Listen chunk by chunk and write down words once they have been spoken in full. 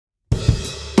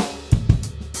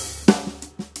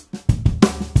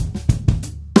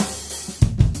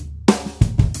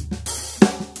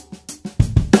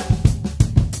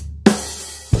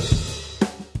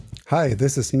Hi,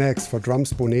 this is Max for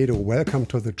Drums Bonedo. Welcome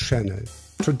to the channel.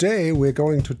 Today we're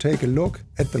going to take a look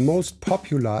at the most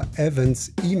popular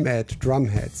Evans EMAD drum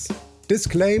heads.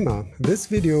 Disclaimer, this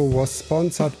video was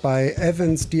sponsored by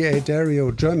Evans DA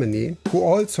Dario Germany, who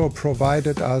also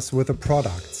provided us with the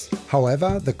products.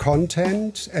 However, the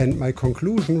content and my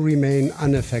conclusion remain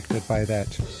unaffected by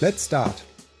that. Let's start.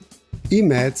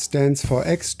 EMAD stands for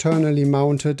Externally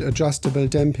Mounted Adjustable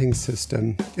Damping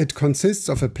System. It consists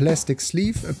of a plastic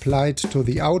sleeve applied to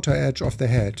the outer edge of the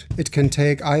head. It can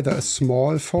take either a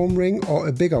small foam ring or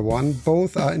a bigger one,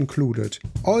 both are included.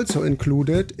 Also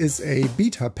included is a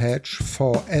beta patch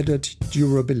for added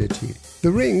durability. The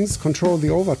rings control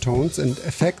the overtones and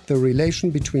affect the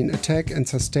relation between attack and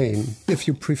sustain. If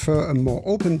you prefer a more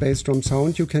open bass drum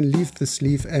sound, you can leave the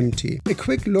sleeve empty. A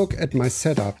quick look at my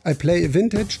setup. I play a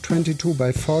vintage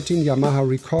 22x14 Yamaha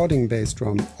recording bass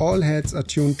drum. All heads are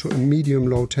tuned to a medium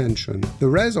low tension. The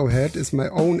reso head is my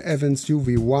own Evans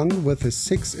UV1 with a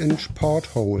 6-inch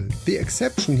porthole. The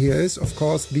exception here is, of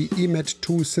course, the EMAD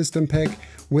 2 system pack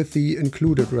with the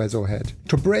included reso head.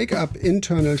 To break up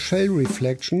internal shell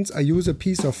reflections, I use a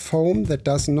piece of foam that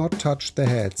does not touch the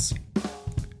heads.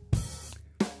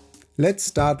 Let's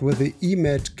start with the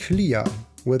EMAD Clear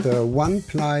with a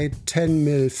 1-ply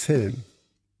 10mm film.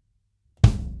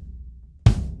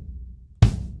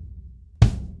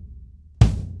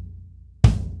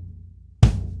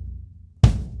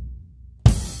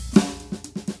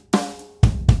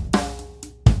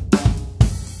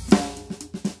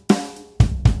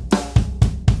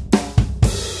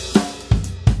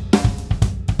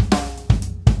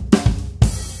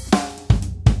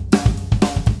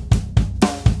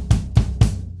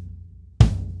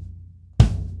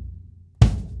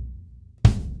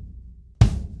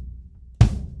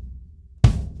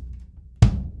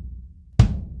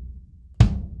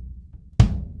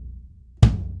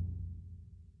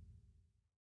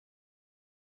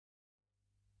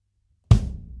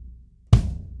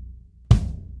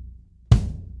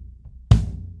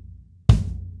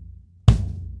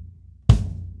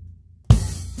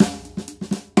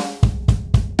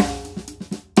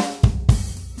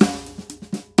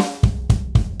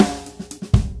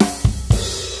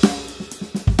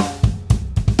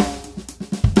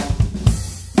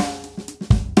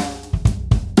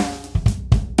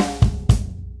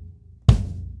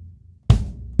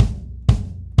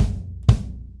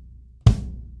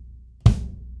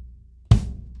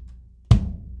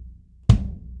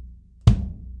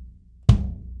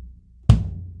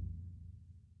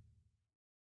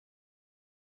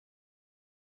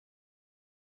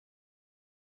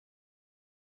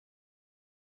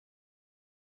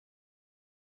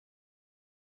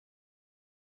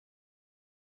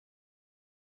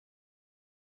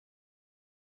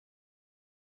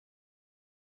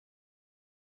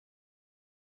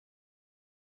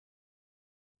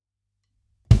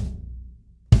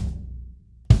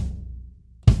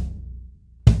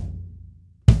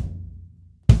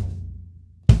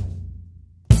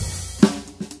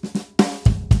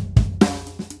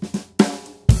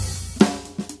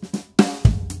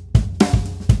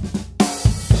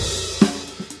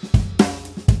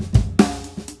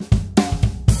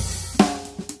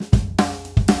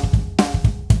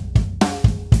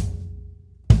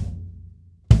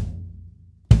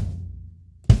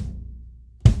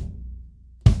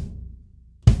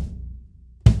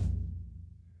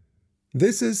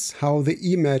 This is how the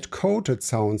EMAD coated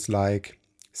sounds like.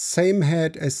 Same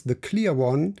head as the clear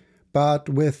one, but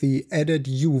with the added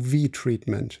UV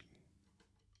treatment.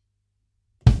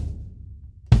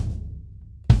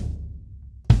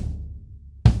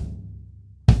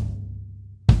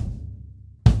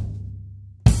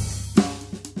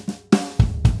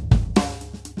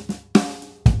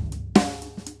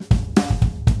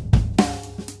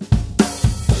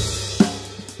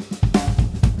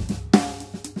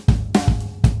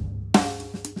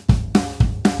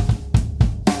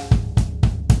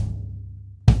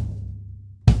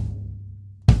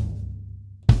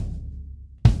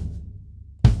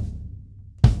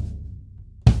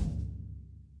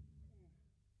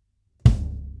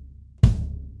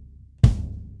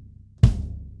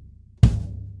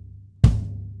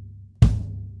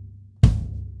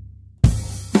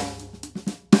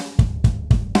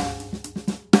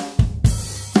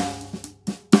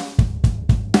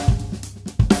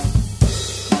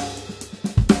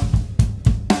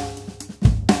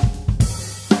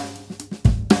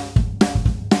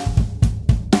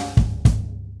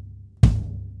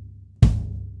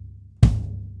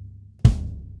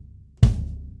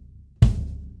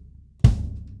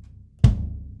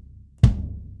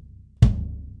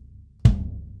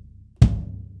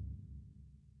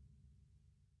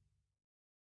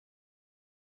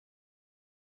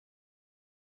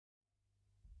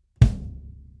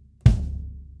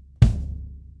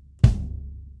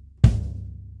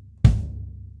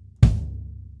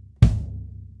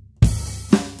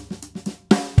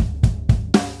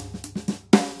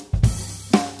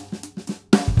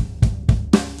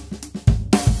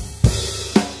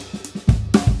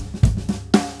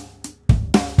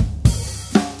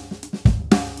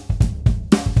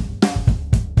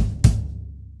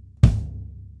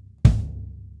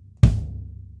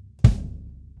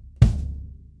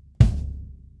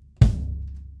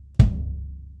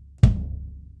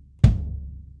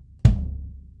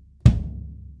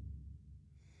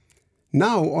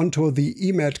 Now onto the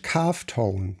EMAD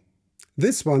Calftone.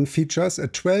 This one features a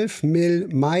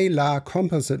 12mm mylar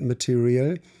composite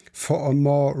material for a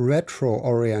more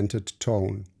retro-oriented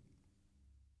tone.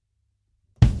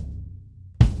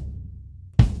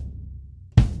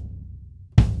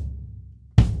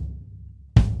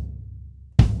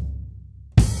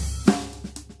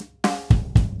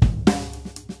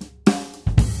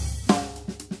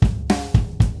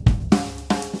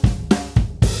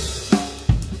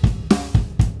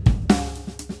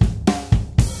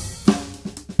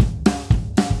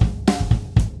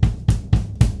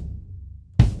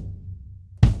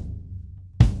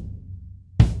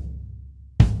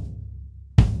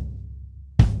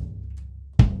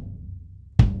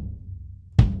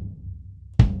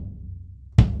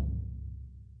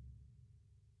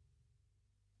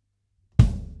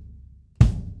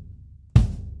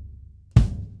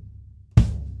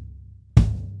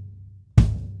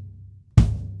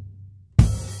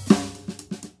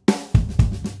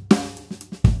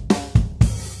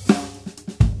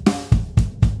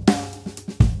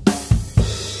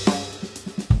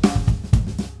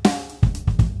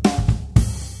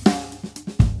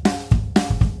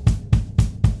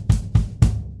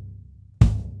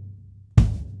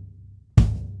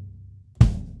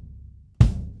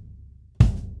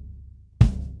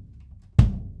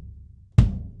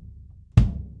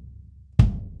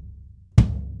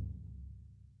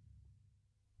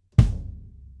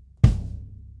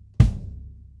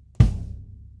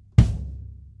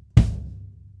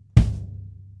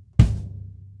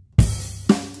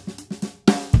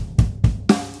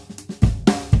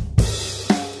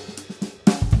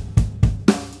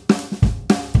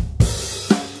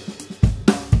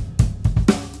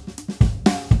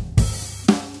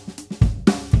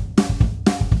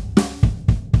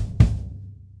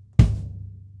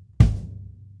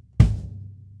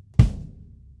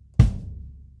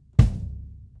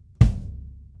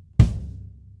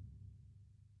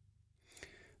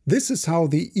 This is how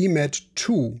the EMAD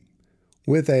 2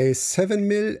 with a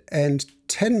 7mm and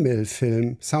 10mm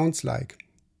film sounds like.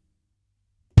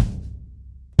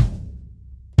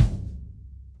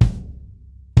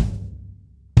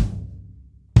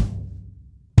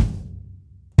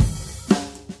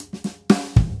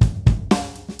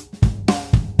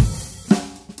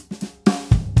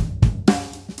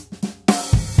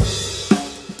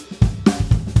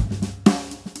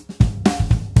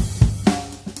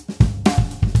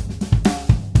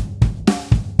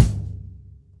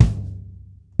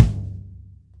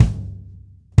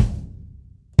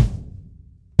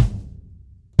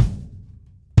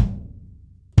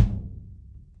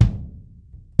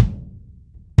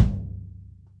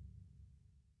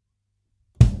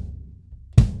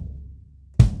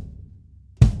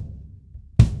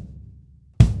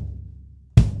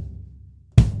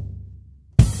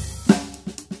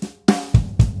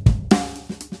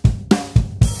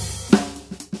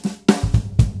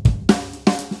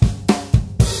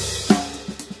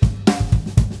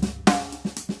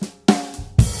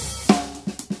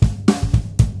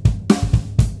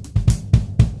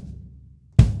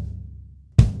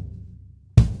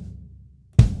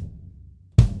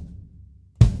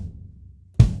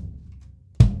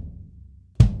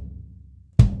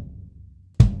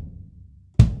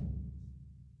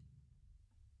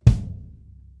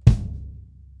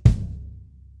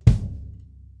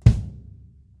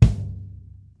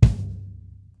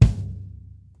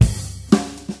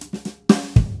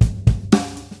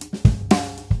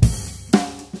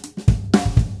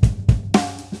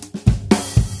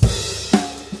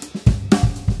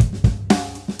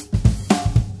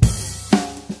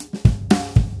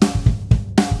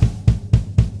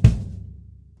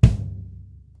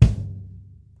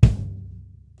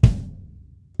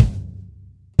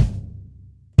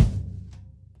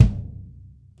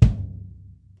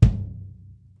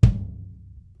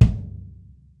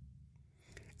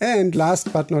 And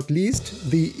last but not least,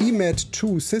 the EMAD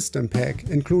 2 system pack,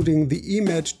 including the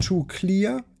EMAD 2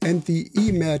 Clear and the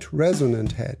EMAD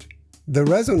Resonant Head. The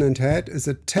Resonant Head is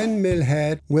a 10mm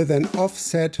head with an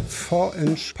offset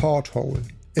 4-inch porthole.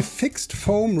 A fixed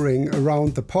foam ring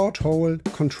around the porthole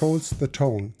controls the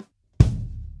tone.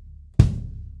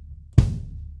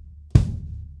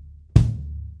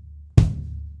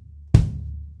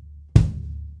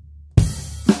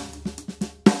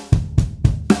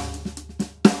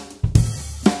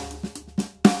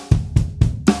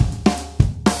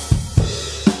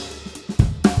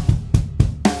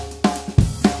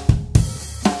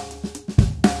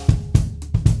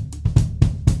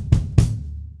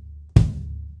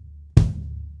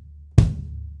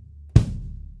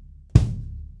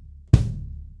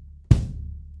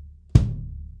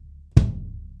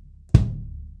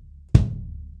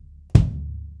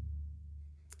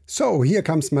 So here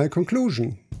comes my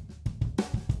conclusion.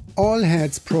 All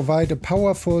heads provide a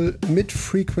powerful,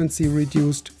 mid-frequency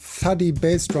reduced, thuddy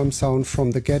bass drum sound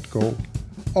from the get-go.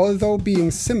 Although being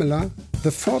similar,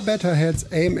 the 4 better heads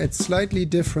aim at slightly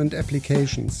different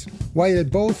applications. While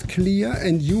both clear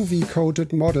and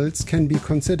UV-coated models can be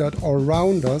considered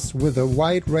all-rounders with a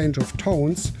wide range of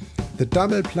tones, the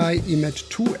double-ply EMAD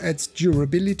 2 adds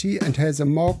durability and has a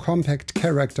more compact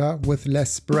character with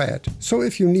less spread. So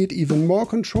if you need even more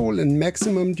control and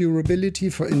maximum durability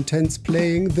for intense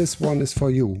playing, this one is for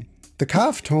you. The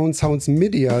Calftone sounds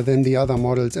midier than the other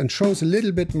models and shows a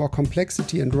little bit more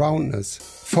complexity and roundness.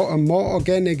 For a more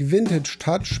organic vintage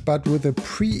touch but with a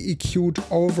pre-EQ'd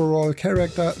overall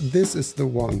character, this is the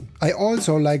one. I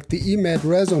also like the EMAD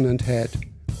resonant head,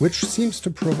 which seems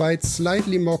to provide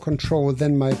slightly more control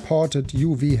than my ported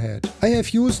UV head. I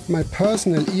have used my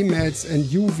personal EMADs and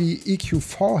UV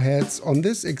EQ4 heads on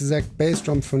this exact bass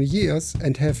drum for years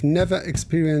and have never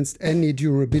experienced any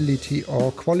durability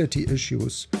or quality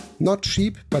issues. Not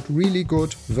cheap, but really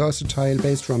good, versatile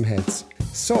bass drum heads.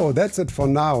 So that's it for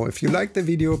now. If you liked the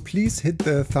video, please hit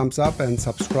the thumbs up and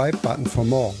subscribe button for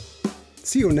more.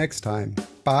 See you next time.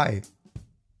 Bye.